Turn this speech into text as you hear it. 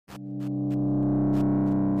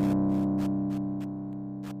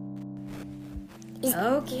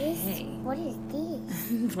What is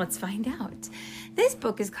this? Let's find out. This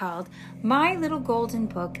book is called My Little Golden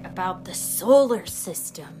Book About the Solar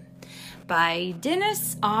System by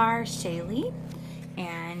Dennis R. Shaley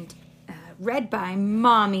and read by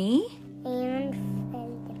Mommy. And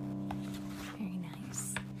Very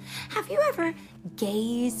nice. Have you ever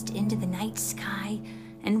gazed into the night sky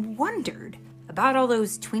and wondered about all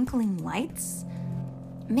those twinkling lights?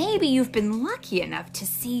 Maybe you've been lucky enough to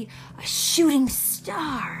see a shooting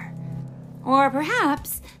star. Or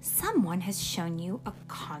perhaps someone has shown you a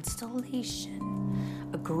constellation,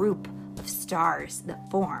 a group of stars that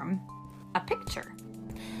form a picture.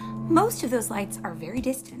 Most of those lights are very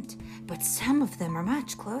distant, but some of them are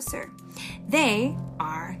much closer. They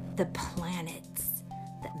are the planets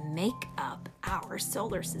that make up our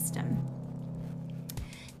solar system.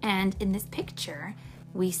 And in this picture,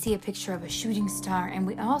 we see a picture of a shooting star, and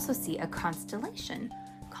we also see a constellation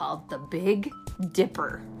called the Big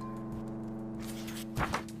Dipper.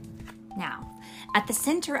 Now, at the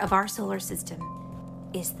center of our solar system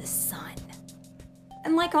is the sun.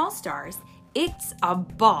 And like all stars, it's a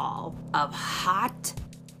ball of hot,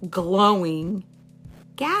 glowing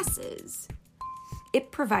gases.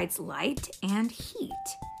 It provides light and heat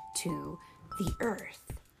to the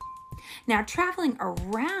Earth. Now, traveling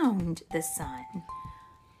around the sun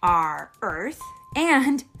are Earth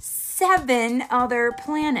and 7 other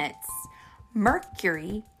planets: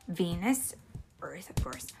 Mercury, Venus, Earth, of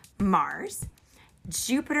course, Mars,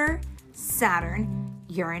 Jupiter, Saturn,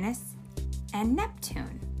 Uranus, and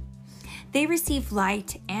Neptune. They receive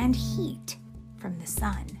light and heat from the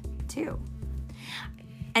sun, too.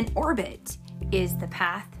 An orbit is the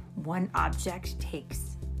path one object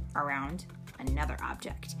takes around another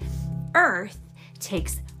object. Earth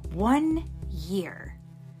takes 1 year,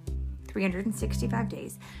 365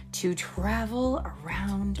 days, to travel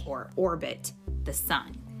around or orbit the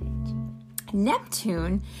sun.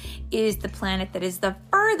 Neptune is the planet that is the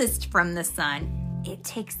furthest from the sun. It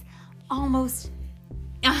takes almost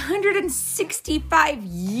 165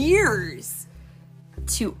 years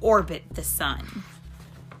to orbit the sun.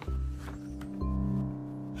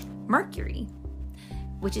 Mercury,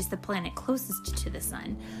 which is the planet closest to the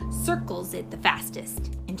sun, circles it the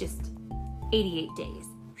fastest in just 88 days.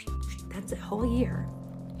 That's a whole year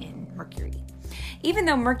in Mercury. Even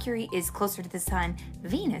though Mercury is closer to the sun,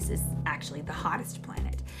 Venus is actually the hottest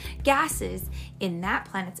planet. Gases in that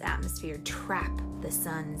planet's atmosphere trap the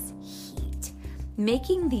sun's heat,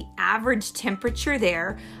 making the average temperature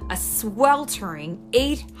there a sweltering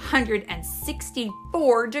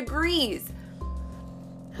 864 degrees.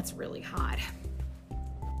 That's really hot.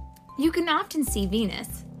 You can often see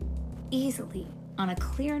Venus easily on a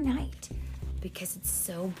clear night because it's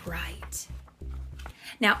so bright.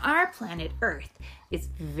 Now, our planet Earth is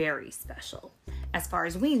very special. As far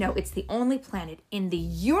as we know, it's the only planet in the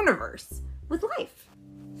universe with life.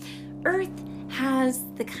 Earth has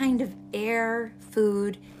the kind of air,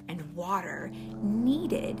 food, and water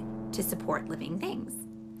needed to support living things.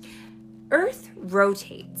 Earth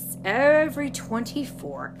rotates every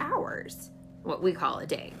 24 hours, what we call a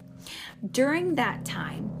day. During that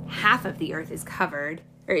time, half of the Earth is covered,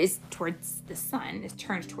 or is towards the sun, is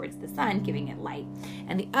turned towards the sun, giving it light,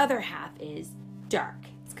 and the other half is dark.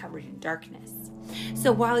 It's covered in darkness.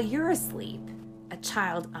 So while you're asleep, a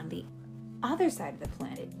child on the other side of the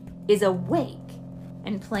planet is awake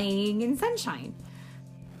and playing in sunshine.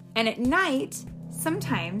 And at night,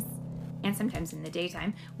 sometimes, and sometimes in the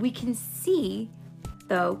daytime, we can see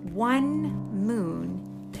the one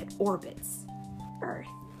moon that orbits Earth.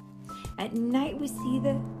 At night, we see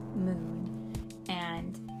the moon,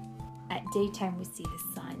 and at daytime, we see the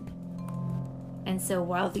sun. And so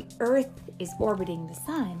while the Earth is orbiting the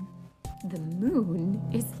sun, the moon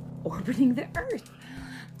is orbiting the Earth.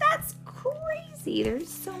 That's crazy. There's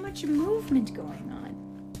so much movement going on.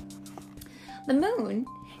 The moon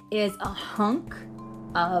is a hunk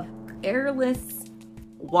of airless,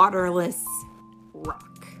 waterless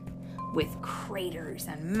rock with craters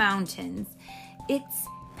and mountains. Its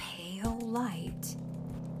pale light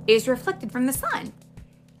is reflected from the sun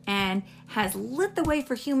and has lit the way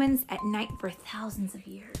for humans at night for thousands of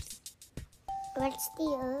years. What's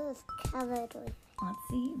the Earth covered with? Let's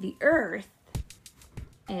see. The Earth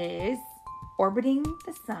is orbiting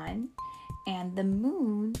the sun, and the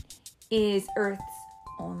moon is Earth's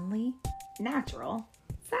only natural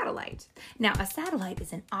satellite. Now, a satellite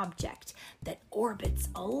is an object that orbits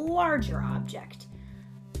a larger object.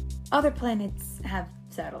 Other planets have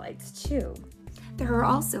satellites too. There are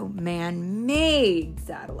also man-made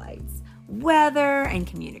satellites, weather and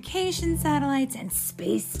communication satellites and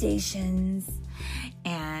space stations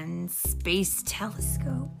and space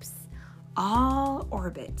telescopes all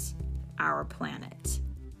orbit our planet.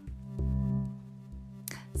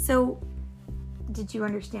 So, did you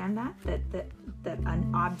understand that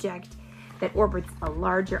an object that orbits a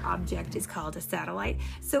larger object is called a satellite?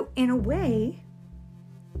 So, in a way,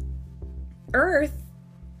 Earth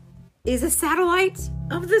is a satellite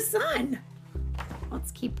of the sun.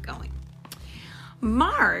 Let's keep going.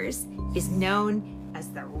 Mars is known as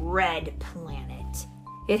the red planet.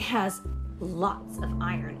 It has lots of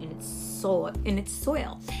iron in its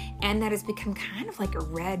soil, and that has become kind of like a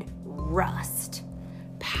red rust.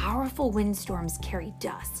 Powerful windstorms carry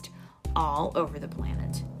dust all over the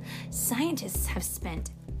planet. Scientists have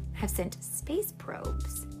sent space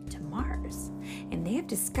probes to Mars, and they have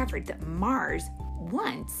discovered that Mars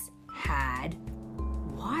once had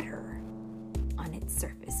water on its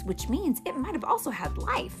surface, which means it might have also had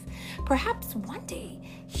life. Perhaps one day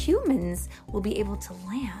humans will be able to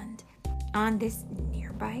land on this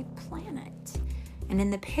nearby planet. And in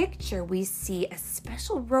the picture, we see a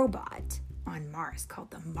special robot on Mars called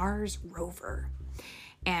the Mars Rover.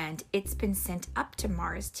 And it's been sent up to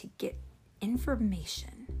Mars to get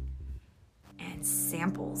information and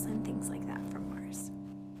samples and things like that from Mars.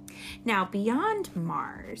 Now, beyond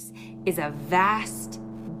Mars is a vast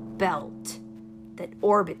belt that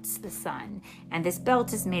orbits the sun. And this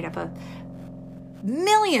belt is made up of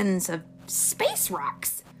millions of space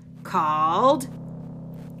rocks called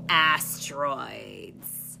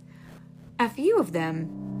asteroids. A few of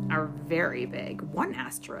them are very big. One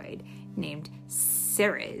asteroid named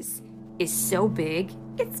Ceres is so big,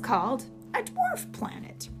 it's called a dwarf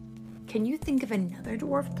planet. Can you think of another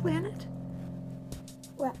dwarf planet?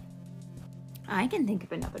 What? I can think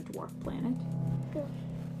of another dwarf planet. Good.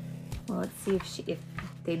 Well, let's see if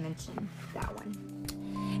they mention that one.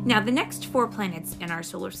 Now, the next 4 planets in our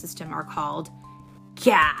solar system are called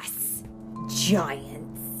gas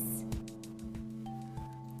giants.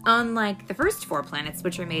 Unlike the first 4 planets,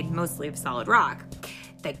 which are made mostly of solid rock,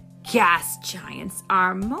 the gas giants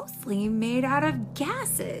are mostly made out of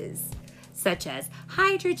gases, such as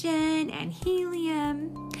hydrogen and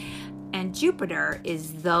helium. And Jupiter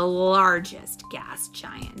is the largest gas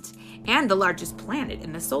giant and the largest planet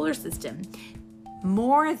in the solar system.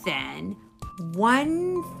 More than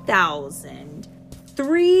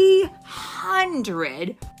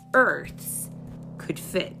 1,300 Earths could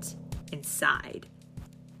fit inside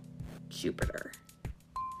Jupiter.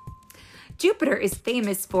 Jupiter is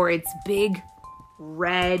famous for its big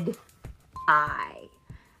red eye.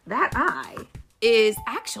 That eye is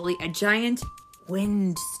actually a giant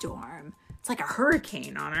windstorm. It's like a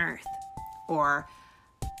hurricane on Earth or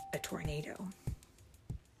a tornado.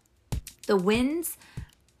 The winds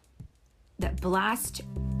that blast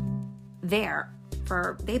there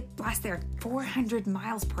they blast there 400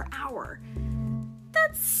 miles per hour.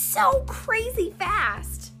 That's so crazy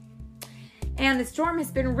fast. And the storm has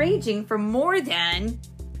been raging for more than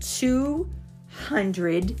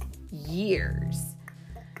 200 years.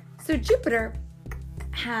 So Jupiter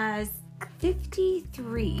has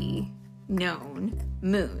 53 known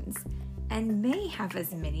moons and may have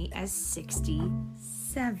as many as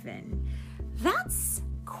 67. That's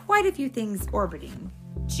quite a few things orbiting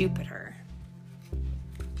Jupiter.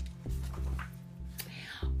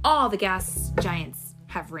 All the gas giants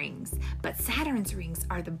have rings, but Saturn's rings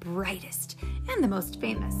are the brightest and the most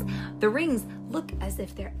famous. The rings look as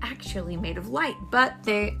if they're actually made of light, but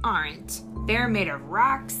they aren't. They're made of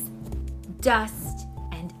rocks, dust,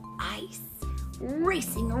 and ice,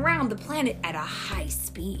 racing around the planet at a high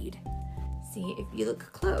speed. See, if you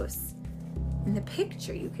look close, in the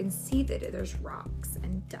picture you can see that there's rocks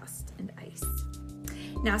and dust and ice.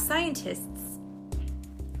 Now, scientists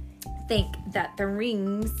think that the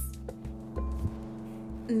rings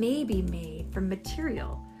may be made from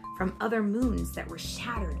material from other moons that were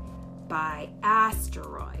shattered by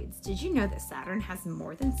asteroids. Did you know that Saturn has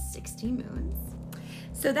more than 60 moons?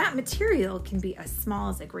 So that material can be as small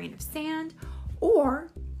as a grain of sand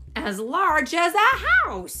or as large as a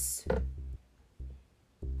house.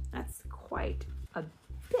 That's quite a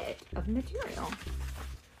bit of material.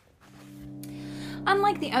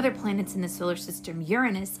 Unlike the other planets in the solar system,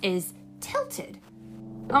 Uranus is tilted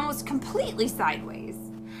almost completely sideways.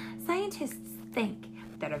 Scientists think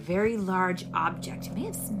that a very large object may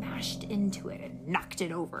have smashed into it and knocked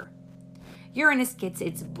it over. Uranus gets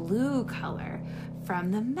its blue color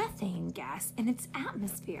from the methane gas in its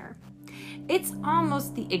atmosphere. It's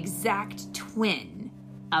almost the exact twin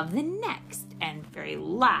of the next and very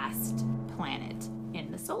last planet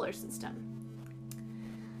in the solar system.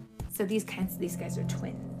 So these guys are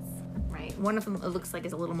twins, right? One of them it looks like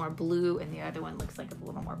is a little more blue, and the other one looks like it's a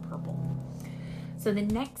little more purple. So the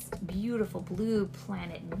next beautiful blue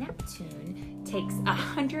planet, Neptune, takes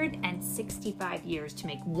 165 years to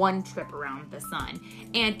make one trip around the sun.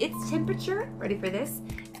 And its temperature, ready for this,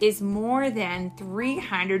 is more than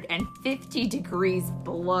 350 degrees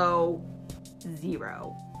below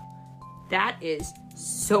zero. That is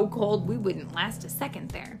so cold we wouldn't last a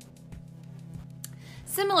second there.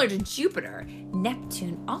 Similar to Jupiter,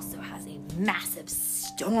 Neptune also has a massive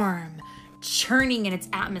storm churning in its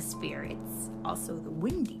atmosphere. It's also the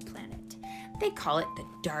windy planet. They call it the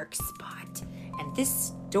dark spot. And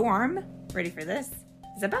this storm, ready for this,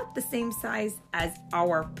 is about the same size as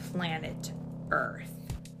our planet Earth.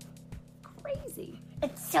 Crazy.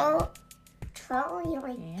 It's so totally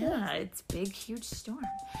like this. Yeah, it's big, huge storm.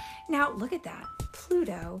 Now, look at that.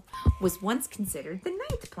 Pluto was once considered the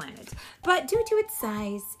 9th planet, but due to its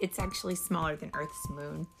size, it's actually smaller than Earth's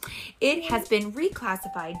moon. It has been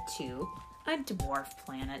reclassified to a dwarf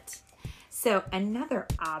planet. So another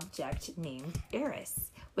object named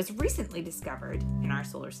Eris was recently discovered in our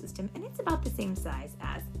solar system, and it's about the same size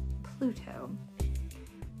as Pluto.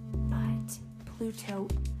 But Pluto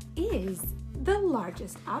is the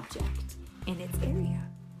largest object in its area.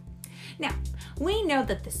 Now, we know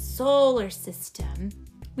that the solar system,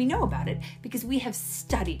 we know about it because we have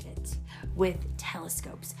studied it with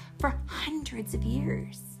telescopes for hundreds of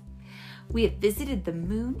years. We have visited the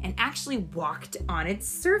moon and actually walked on its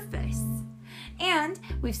surface. And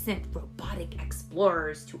we've sent robotic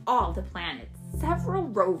explorers to all the planets. Several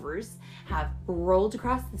rovers have rolled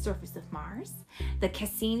across the surface of Mars. The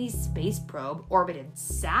Cassini space probe orbited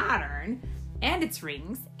Saturn and its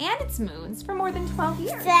rings and its moons for more than 12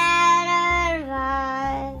 years. Saturn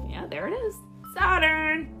 5. Yeah, there it is.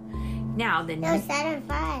 Saturn. Now the No, Saturn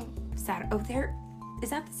 5. Saturn. Oh, there.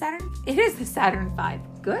 Is that the Saturn? It is the Saturn V.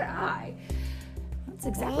 Good eye. That's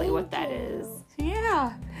exactly what that is.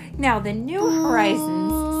 Yeah. Now the New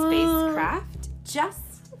Horizons spacecraft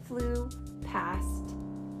just flew past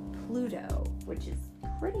Pluto, which is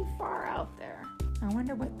pretty far out there. I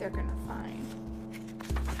wonder what they're going to find.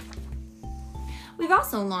 We've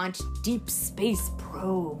also launched deep space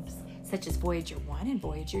probes, such as Voyager 1 and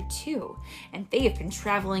Voyager 2, and they have been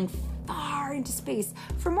traveling far into space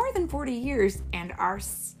for more than 40 years and are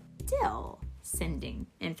still sending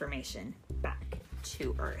information back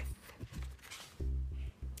to Earth.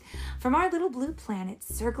 From our little blue planet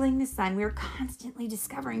circling the sun, we are constantly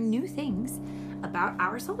discovering new things about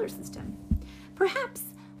our solar system. Perhaps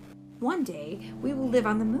one day we will live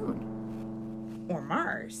on the moon or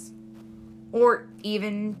Mars, or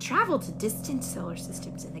even travel to distant solar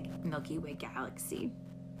systems in the Milky Way galaxy.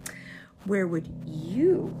 Where would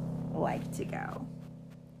you like to go?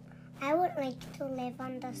 I would like to live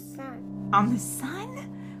on the sun. On the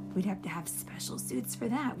sun? We'd have to have special suits for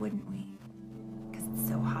that, wouldn't we? Because it's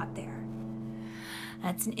so hot there.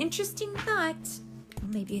 That's an interesting thought.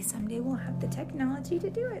 Maybe someday we'll have the technology to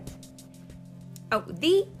do it. Oh,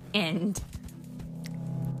 the end.